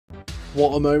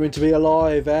What a moment to be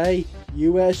alive, eh?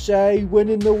 USA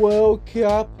winning the World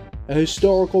Cup. A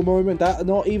historical moment that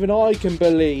not even I can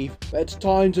believe. But it's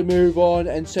time to move on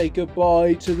and say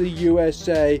goodbye to the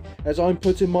USA, as I'm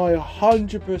putting my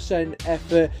 100%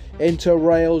 effort into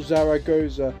Real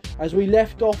Zaragoza. As we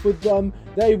left off with them,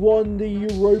 they won the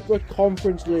Europa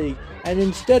Conference League. And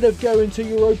instead of going to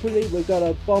Europa League, we've got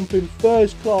a bumping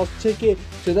first class ticket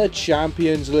to the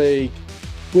Champions League.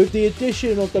 With the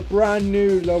addition of the brand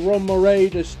new La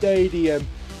Romareda Stadium,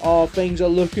 things are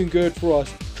looking good for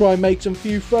us. Try and make some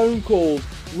few phone calls,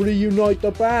 reunite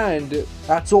the band.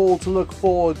 That's all to look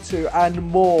forward to and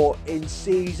more in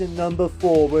season number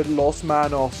 4 with Los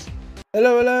Manos.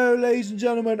 Hello ladies and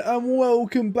gentlemen, and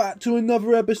welcome back to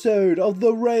another episode of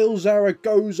the Real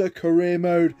Zaragoza career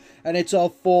mode. And it's our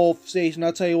 4th season.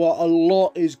 I'll tell you what, a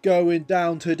lot is going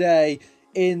down today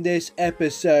in this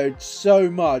episode,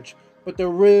 so much. But the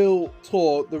real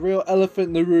talk, the real elephant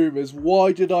in the room is,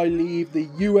 why did I leave the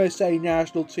USA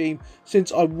national team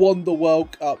since I won the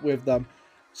World Cup with them?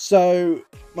 So,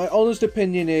 my honest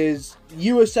opinion is,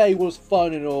 USA was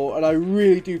fun and all, and I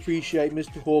really do appreciate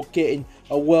Mr. Hawke getting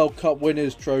a World Cup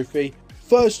winner's trophy.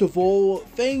 First of all,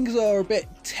 things are a bit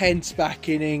tense back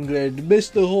in England.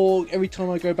 Mr. Hawke, every time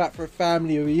I go back for a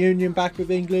family reunion back with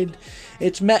England,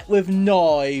 it's met with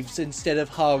knives instead of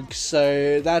hugs,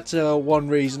 so that's one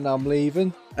reason I'm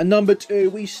leaving. And number 2,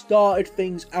 we started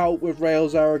things out with Real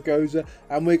Zaragoza,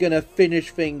 and we're going to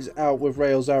finish things out with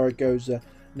Real Zaragoza.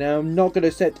 Now, I'm not going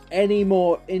to set any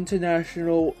more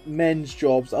international men's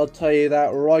jobs, I'll tell you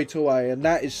that right away, and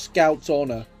that is Scout's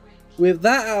honour. With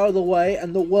that out of the way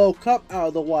and the World Cup out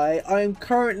of the way, I am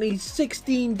currently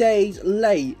 16 days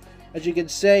late. As you can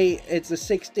see, it's the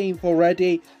 16th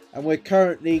already, and we're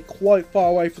currently quite far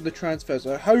away from the transfer.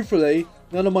 So hopefully,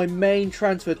 none of my main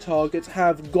transfer targets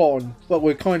have gone. But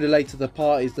we're kind of late to the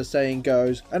party, as the saying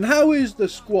goes. And how is the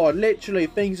squad? Literally,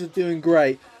 things are doing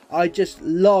great. I just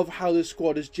love how the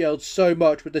squad has gelled so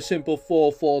much with the simple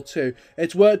 4-4-2.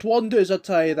 It's worked wonders, I'll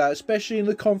tell you that, especially in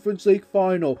the Conference League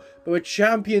final. But we're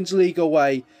Champions League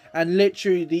away, and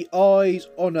literally the eyes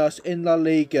on us in La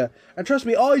Liga. And trust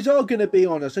me, eyes are going to be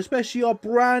on us, especially our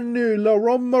brand new La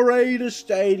Romareda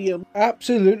Stadium.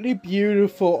 Absolutely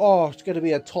beautiful. Oh, it's going to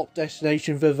be a top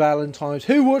destination for Valentine's.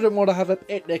 Who wouldn't want to have a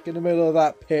picnic in the middle of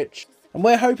that pitch? And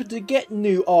we're hoping to get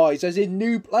new eyes, as in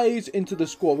new players, into the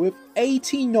squad. With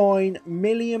 £89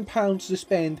 million to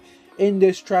spend in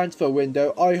this transfer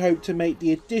window, I hope to make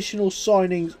the additional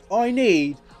signings I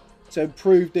need to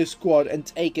improve this squad and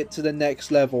take it to the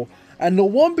next level. And the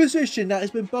one position that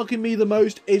has been bugging me the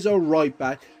most is a right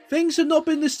back. Things have not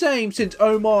been the same since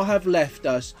Omar have left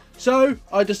us. So,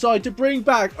 I decided to bring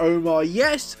back Omar.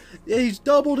 Yes, he's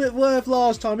doubled it worth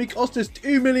last time. He cost us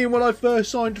 $2 million when I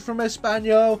first signed from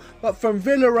Espanyol. But from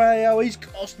Villarreal, he's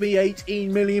cost me £18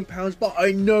 million. But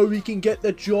I know he can get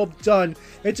the job done.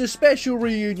 It's a special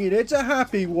reunion. It's a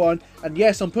happy one. And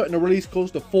yes, I'm putting a release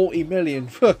clause to $40 million.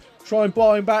 Try and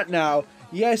buy him back now.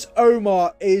 Yes,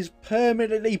 Omar is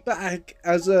permanently back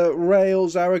as a Real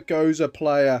Zaragoza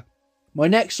player. My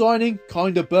next signing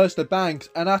kind of burst the banks,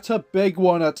 and that's a big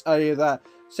one, I'll tell you that.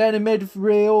 Centre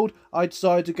midfield, I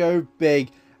decided to go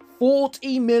big.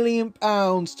 £40 million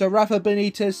to Rafa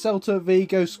Benitez Celta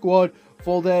Vigo squad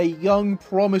for their young,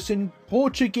 promising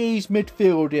Portuguese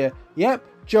midfielder. Yep,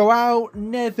 João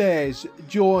Neves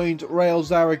joined Real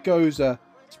Zaragoza.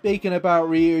 Speaking about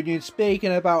reunion,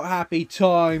 speaking about happy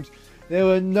times, there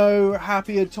were no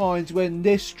happier times when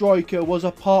this striker was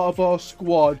a part of our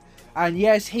squad. And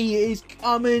yes, he is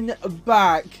coming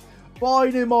back.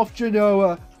 Buying him off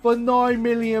Genoa for £9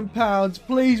 million.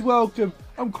 Please welcome.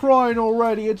 I'm crying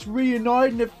already. It's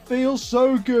reuniting. It feels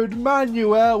so good.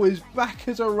 Manuel is back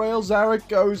as a Real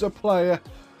Zaragoza player.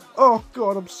 Oh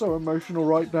God, I'm so emotional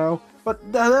right now. But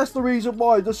that's the reason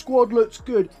why the squad looks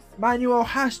good. Manuel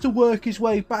has to work his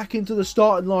way back into the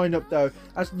starting lineup though.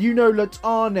 As you know,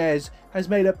 Latanez has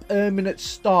made a permanent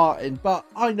starting. But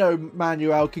I know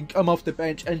Manuel can come off the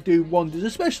bench and do wonders.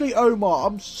 Especially Omar.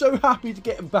 I'm so happy to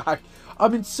get him back.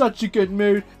 I'm in such a good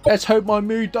mood. Let's hope my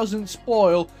mood doesn't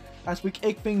spoil as we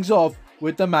kick things off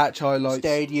with the match highlights.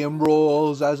 Stadium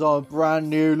roars as our brand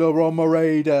new La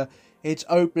Romareda. It's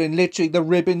opening. Literally the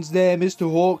ribbon's there. Mr.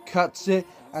 Hawke cuts it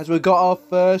as we got our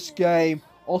first game.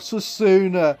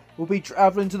 Osasuna will be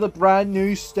travelling to the brand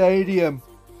new stadium.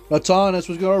 Latanez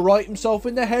was going to write himself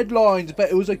in the headlines, but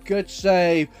it was a good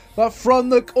save. But from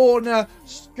the corner,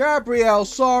 Gabriel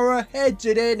Sara heads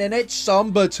it in, and it's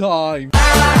Samba time.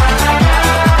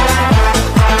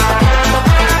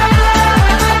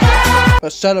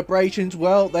 But celebrations,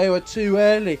 well, they were too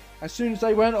early. As soon as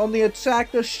they went on the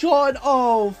attack, the shot, and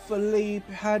oh,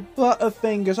 Philippe had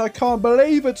butterfingers. I can't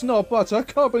believe it's not butter. I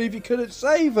can't believe he couldn't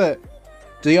save it.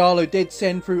 Diallo did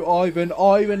send through Ivan.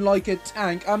 Ivan, like a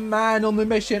tank, a man on the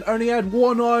mission, only had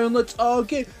one eye on the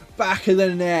target. Back of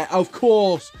the net, of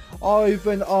course.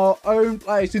 Ivan, our own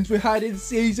player since we had in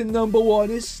season number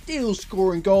 1, is still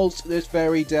scoring goals to this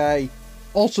very day.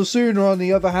 Osasuna, on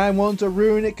the other hand, wanted to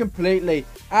ruin it completely.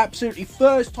 Absolutely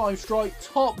first time strike,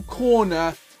 top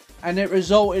corner, and it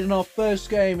resulted in our first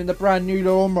game in the brand new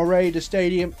Moreda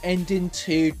Stadium ending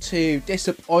 2-2.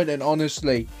 Disappointing,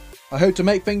 honestly. I hope to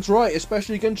make things right,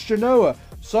 especially against Genoa.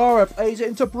 Sara plays it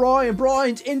into Brian.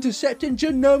 Brian's intercepting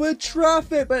Genoa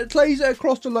traffic, but it plays it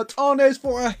across to Latanes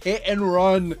for a hit and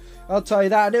run. I'll tell you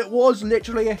that, it was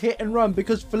literally a hit and run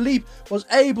because Philippe was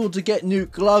able to get new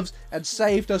gloves and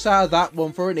saved us out of that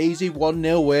one for an easy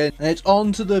 1-0 win. And it's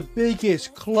on to the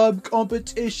biggest club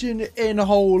competition in the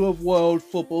whole of world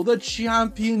football, the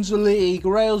Champions League.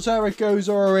 Real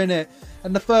Zaragoza are in it,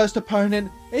 and the first opponent,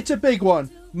 it's a big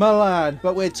one. Milan,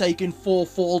 but we're taking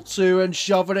 4-4-2 and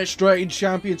shoving it straight in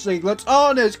Champions League.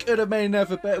 Latanes could have made an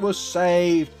effort, but it was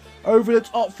saved. Over the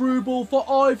top through ball for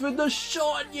Ivan, the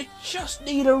shot, and you just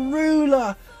need a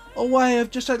ruler, a way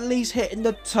of just at least hitting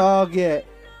the target.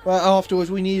 But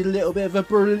afterwards we need a little bit of a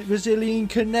Brazilian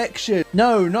connection.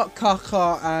 No, not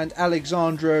Kaká and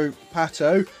Alexandro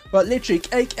Pato, but literally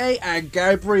KK and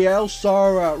Gabriel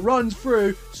Sara runs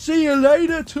through. See you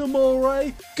later,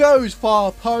 Tomore. Goes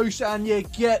far post, and you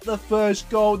get the first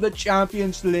goal of the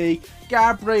Champions League.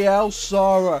 Gabriel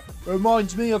Sara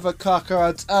reminds me of a Kaká,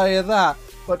 I'll tell you that.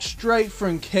 But straight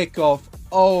from kickoff,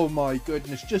 oh my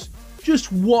goodness,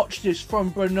 just watch this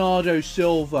from Bernardo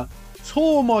Silva.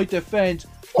 Tore my defence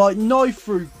like knife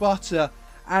through butter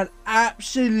and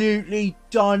absolutely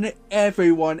done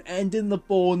everyone, ending the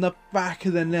ball in the back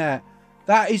of the net.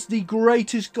 That is the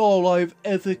greatest goal I've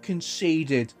ever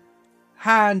conceded,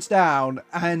 hands down,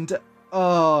 and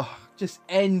just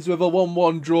ends with a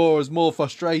 1-1 draw is more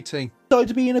frustrating. So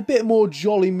to be in a bit more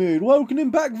jolly mood, welcoming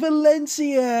back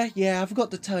Valencia. Yeah, I forgot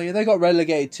to tell you, they got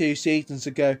relegated 2 seasons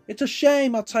ago. It's a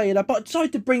shame, I'll tell you that, but I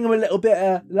decided to bring them a little bit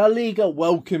of La Liga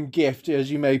welcome gift,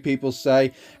 as you may people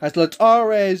say, as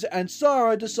Latares and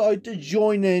Sara decide to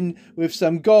join in with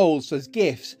some goals as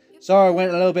gifts. Sara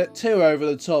went a little bit too over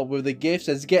the top with the gifts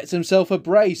as he gets himself a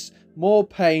brace. More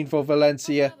pain for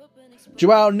Valencia.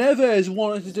 Joao Neves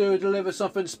wanted to deliver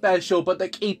something special, but the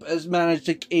keepers managed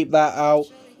to keep that out.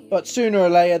 But sooner or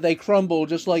later they crumble,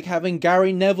 just like having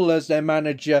Gary Neville as their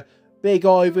manager. Big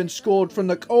Ivan scored from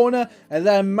the corner, and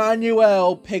then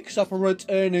Manuel picks up a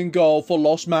returning goal for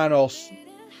Los Manos.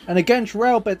 And against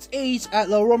Real Betis at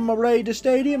the Moreda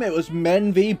Stadium, it was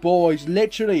men v boys,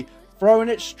 literally throwing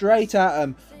it straight at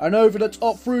them. And over the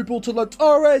top through ball to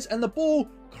Latares, and the ball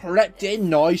crept in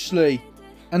nicely.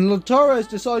 And Latares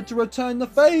decided to return the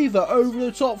favour, over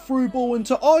the top through ball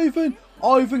into Ivan.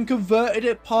 Ivan converted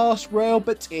it past Real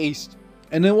Betis.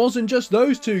 And it wasn't just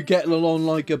those two getting along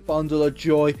like a bundle of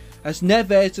joy, as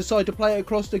Neves decided to play it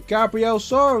across to Gabriel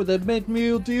Sara, the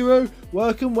midfield duo,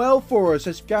 working well for us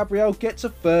as Gabriel gets a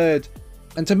third.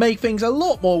 And to make things a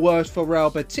lot more worse for Real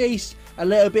Betis, a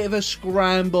little bit of a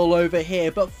scramble over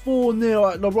here, but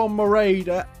 4-0 at La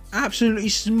Moreda, absolutely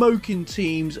smoking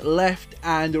teams left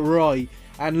and right.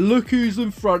 And look who's in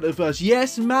front of us.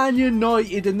 Yes, Man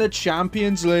United in the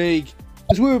Champions League.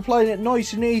 As we were playing it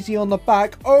nice and easy on the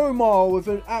back, Omar with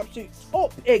an absolute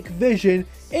top-pick vision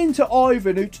into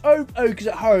Ivan, who okes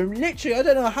at home. Literally, I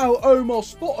don't know how Omar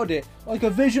spotted it. Like a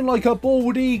vision, like a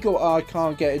bald eagle. Oh, I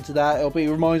can't get into that. It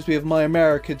reminds me of my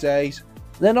America days.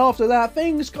 Then after that,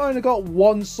 things kind of got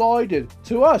one-sided.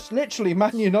 To us, literally,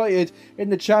 Man United in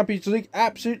the Champions League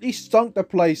absolutely stunk the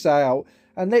place out.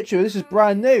 And literally, this is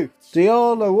brand new.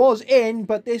 Diallo was in,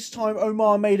 but this time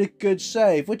Omar made a good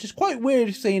save, which is quite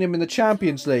weird seeing him in the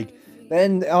Champions League.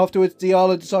 Then afterwards,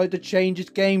 Diallo decided to change his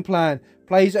game plan.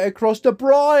 Plays it across to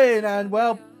Brian, and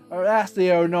well, that's the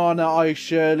Onana I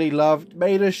surely loved.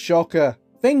 Made a shocker.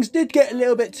 Things did get a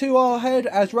little bit too ahead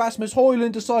as Rasmus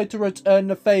Højlund decided to return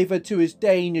the favour to his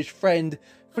Danish friend,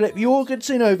 Philip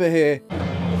Jorgensen over here.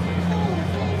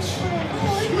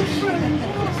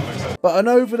 But an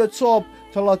over the top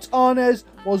to Latanes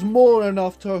was more than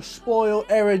enough to spoil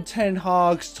Erik ten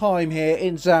Hag's time here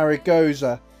in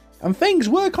Zaragoza. And things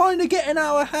were kind of getting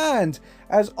out of hand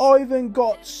as Ivan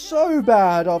got so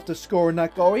bad after scoring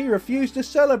that goal he refused to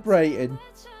celebrate it.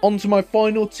 On to my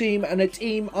final team, and a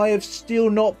team I have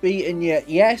still not beaten yet.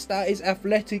 Yes, that is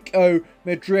Atletico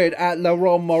Madrid at La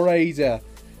Moreda.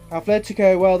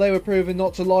 Atletico, well, they were proven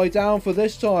not to lie down for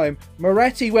this time.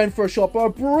 Moretti went for a shot, but a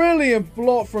brilliant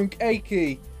block from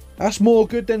Keiki. That's more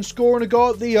good than scoring a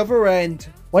goal at the other end.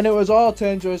 When it was our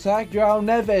turn to attack, João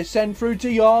Neves sent through to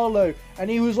Yarlo, and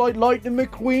he was like Lightning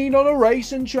McQueen on a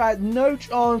racing track. No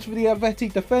chance for the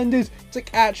Athletic defenders to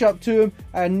catch up to him,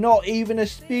 and not even a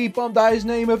speed bump that is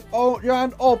name of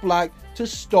Jan Oblak to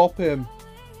stop him.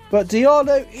 But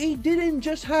Diallo, he didn't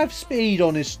just have speed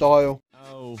on his style.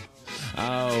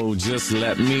 Oh, just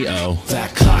let me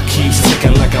That clock keeps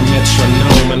ticking like a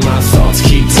metronome, and my thoughts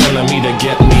keep telling me to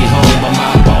get me home, but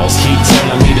my balls keep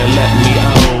telling me to let me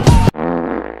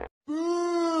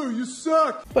Boo, you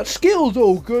suck! But skill's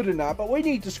all good in that, but we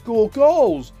need to score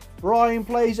goals. Brian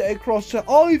plays it across to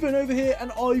Ivan over here,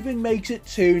 and Ivan makes it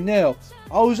 2-0.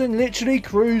 I was in literally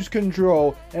cruise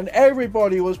control, and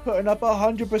everybody was putting up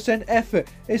 100% effort,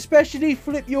 especially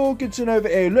Flip Jorgensen over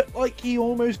here. Looked like he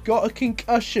almost got a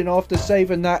concussion after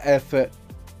saving that effort.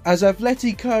 As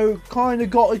Atletico kind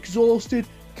of got exhausted,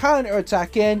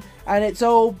 counter-attack in, and it's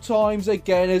old times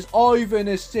again as Ivan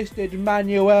assisted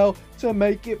Manuel to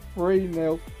make it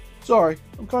 3-0. Sorry,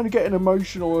 I'm kind of getting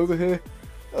emotional over here.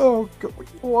 Oh God,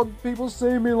 why do people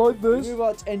see me like this? We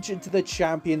move to enter into the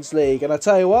Champions League, and I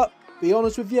tell you what, be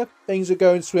honest with you, things are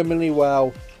going swimmingly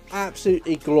well.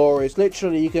 Absolutely glorious.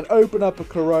 Literally, you can open up a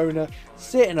Corona,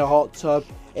 sit in a hot tub.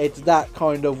 It's that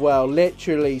kind of well.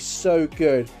 Literally so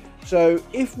good. So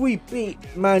if we beat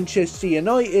Manchester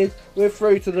United, we're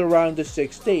through to the round of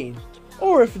 16.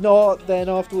 Or if not, then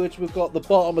afterwards we've got the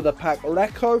bottom of the pack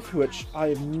Lecco, which I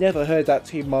have never heard that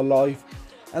team in my life.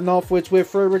 And afterwards we're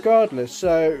through regardless.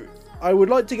 So I would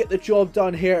like to get the job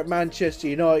done here at Manchester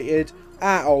United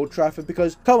at Old Trafford,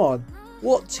 because come on,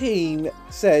 what team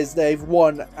says they've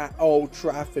won at Old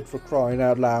Trafford, for crying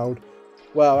out loud?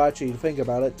 Well, actually, think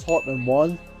about it, Tottenham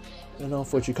won, and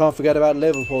afterwards you can't forget about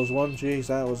Liverpool's one. Jeez,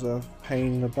 that was a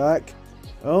pain in the back.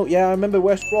 Oh yeah, I remember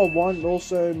West Brom won.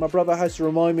 Also, my brother has to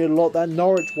remind me a lot that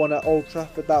Norwich won at Old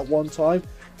Trafford that one time.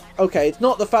 Okay, it's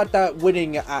not the fact that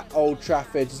winning at Old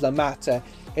Trafford is the matter.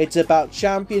 It's about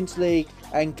Champions League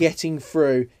and getting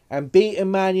through. And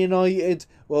beating Man United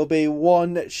will be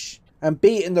and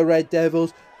beating the Red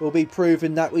Devils will be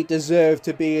proving that we deserve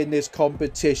to be in this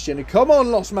competition. Come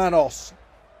on, Los Manos!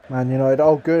 Man United,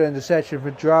 oh good interception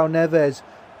for João Neves.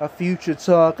 A future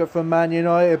target for Man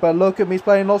United, but look at me, he's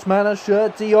playing Los Manos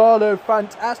shirt. Diallo,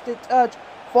 fantastic touch.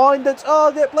 Find the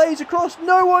target, plays across,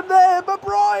 no one there but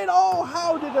Brian. Oh,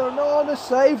 how did Onana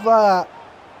save that?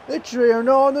 Literally,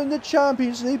 Onana in the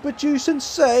Champions League producing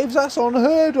saves, that's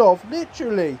unheard of,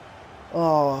 literally.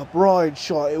 Oh, Brian's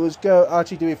shot, it was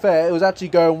actually, to be fair, it was actually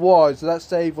going wide, so that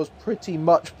save was pretty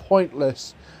much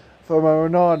pointless from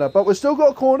Onana. But we've still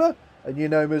got a corner, and you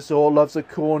know Mr. Hall loves a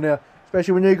corner,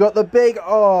 especially when you got the big,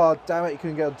 oh, damn it, you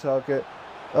couldn't get on target.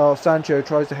 Oh, Sancho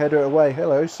tries to header it away.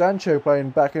 Hello, Sancho playing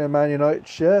back in a Man United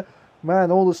shirt.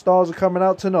 Man, all the stars are coming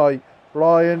out tonight.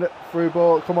 Brian, through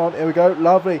ball, come on, here we go,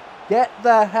 lovely. Get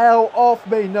the hell off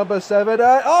me, number 7.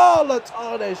 Oh,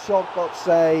 Latane's shot got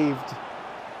saved.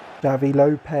 Davi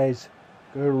Lopez,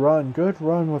 good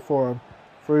run for him.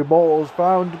 Through balls,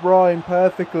 found Brian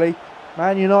perfectly.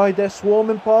 Man United, they're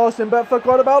swarming past him, but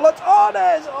forgot about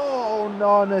Latanes. Oh,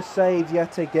 Onana saves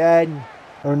yet again.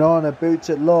 Onana boots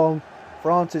it long.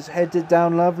 Francis heads it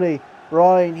down lovely.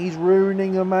 Brian, he's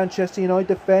ruining the Manchester United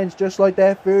defence just like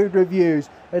their food reviews.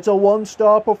 It's a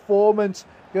 1-star performance.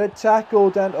 Good tackle,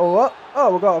 Dan. Oh,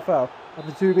 we got a foul. I've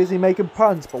been too busy making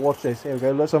puns, but watch this. Here we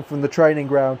go. Look, something from the training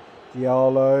ground.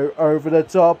 Diallo over the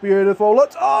top. Beautiful.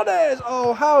 Latanes.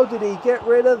 Oh, how did he get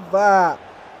rid of that?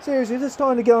 Seriously, this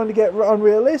time to go on to get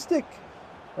unrealistic.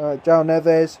 João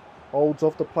Neves holds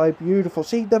off the play. Beautiful.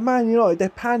 See, the Man United, they're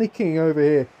panicking over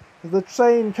here. The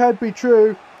saying can be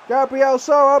true. Gabriel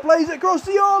Sara plays it across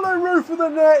the Arlo roof of the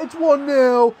net. It's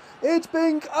 1-0. It's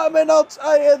been coming, I'll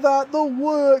tell you that. The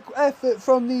work effort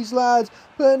from these lads,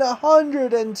 putting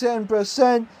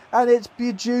 110%, and it's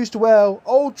produced well.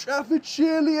 Old Trafford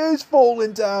surely is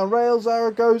falling down. Real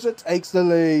Zaragoza takes the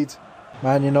lead.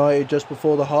 Man United just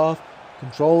before the half,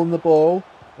 controlling the ball.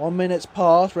 1 minute's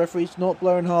passed. Referee's not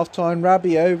blowing half-time.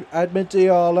 Rabiot, Admit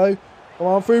Diallo. Come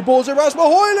on, through balls, Erasmus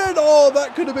Højlund. Oh,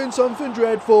 that could have been something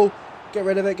dreadful. Get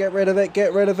rid of it, get rid of it,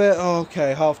 get rid of it.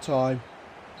 Okay, half-time.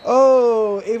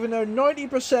 Oh, even though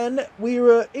 90% we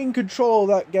were in control of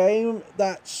that game,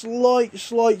 that slight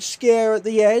scare at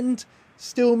the end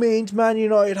still means Man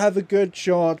United have a good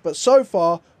chance. But so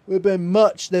far, we've been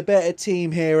much the better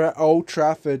team here at Old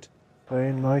Trafford.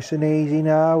 Playing nice and easy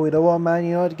now. We don't want Man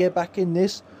United to get back in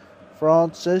this.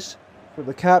 Francis, for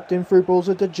the captain, through balls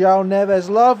to João Neves.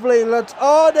 Lovely,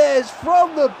 Latanes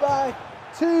from the back.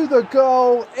 to the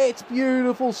goal. It's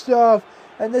beautiful stuff.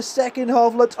 And the second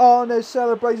half, Latano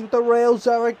celebrates with the Real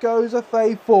Zaragoza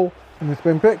faithful. And it's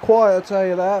been a bit quiet, I'll tell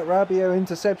you that. Rabiot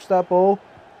intercepts that ball.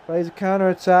 Plays a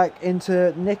counter-attack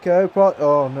into Nico.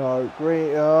 Oh no,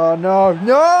 Green. Oh no,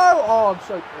 no! Oh, I'm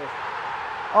so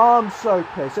pissed. I'm so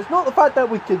pissed. It's not the fact that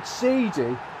we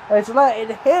conceded. It's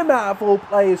letting him out of all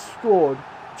players scored.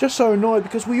 Just so annoyed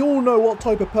because we all know what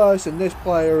type of person this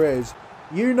player is.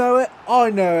 You know it, I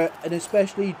know it, and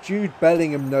especially Jude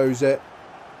Bellingham knows it.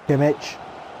 Kimmich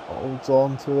holds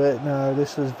on to it. No,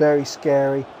 this was very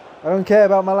scary. I don't care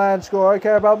about my land score, I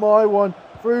care about my one.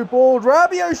 Through ball,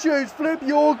 Rabiot shoots, Flip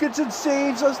Jorgensen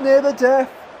sees us near the death.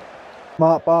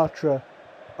 Mark Bartra,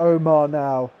 Omar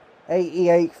now.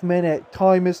 88th minute,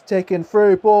 time is ticking.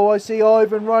 Through ball, I see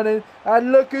Ivan running,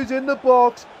 and look who's in the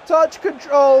box. Touch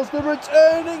controls, the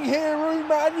returning hero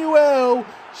Manuel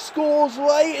scores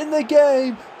late in the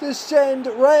game to send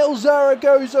Real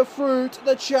Zaragoza through to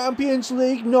the Champions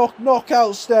League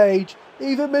knockout stage.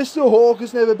 Even Mr. Hawk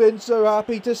has never been so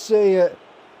happy to see it.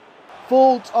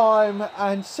 Full time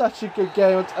and such a good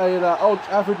game, I'll tell you that. Old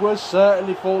Trafford was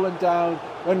certainly falling down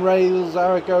when Real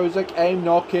Zaragoza came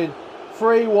knocking.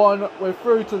 3-1, we're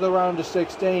through to the round of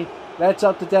 16. Let's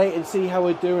up to date and see how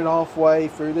we're doing halfway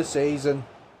through the season.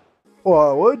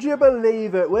 Well, would you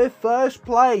believe it? We're first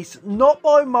place. Not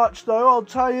by much though, I'll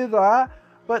tell you that.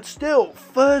 But still,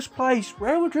 first place.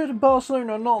 Real Madrid and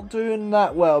Barcelona are not doing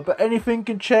that well. But anything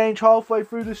can change halfway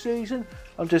through the season.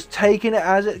 I'm just taking it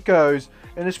as it goes.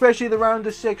 And especially the round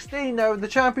of 16 now in the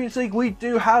Champions League, we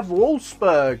do have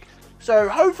Wolfsburg. So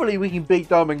hopefully we can beat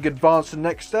them and advance to the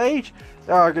next stage.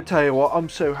 I can tell you what, I'm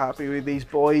so happy with these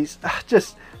boys.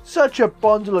 Just such a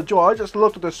bundle of joy. I just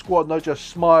looked at the squad and I just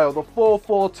smiled. The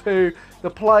 4-4-2, the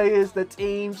players, the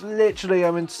teams. Literally,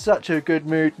 I'm in such a good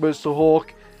mood, Mr.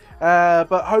 Hawk.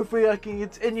 But hopefully I can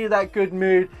continue that good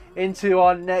mood into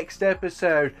our next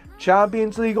episode.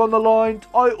 Champions League on the line,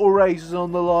 title races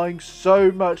on the line,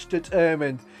 so much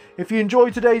determined. If you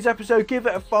enjoyed today's episode, give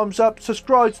it a thumbs up,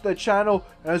 subscribe to the channel,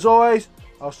 and as always,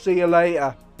 I'll see you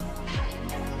later.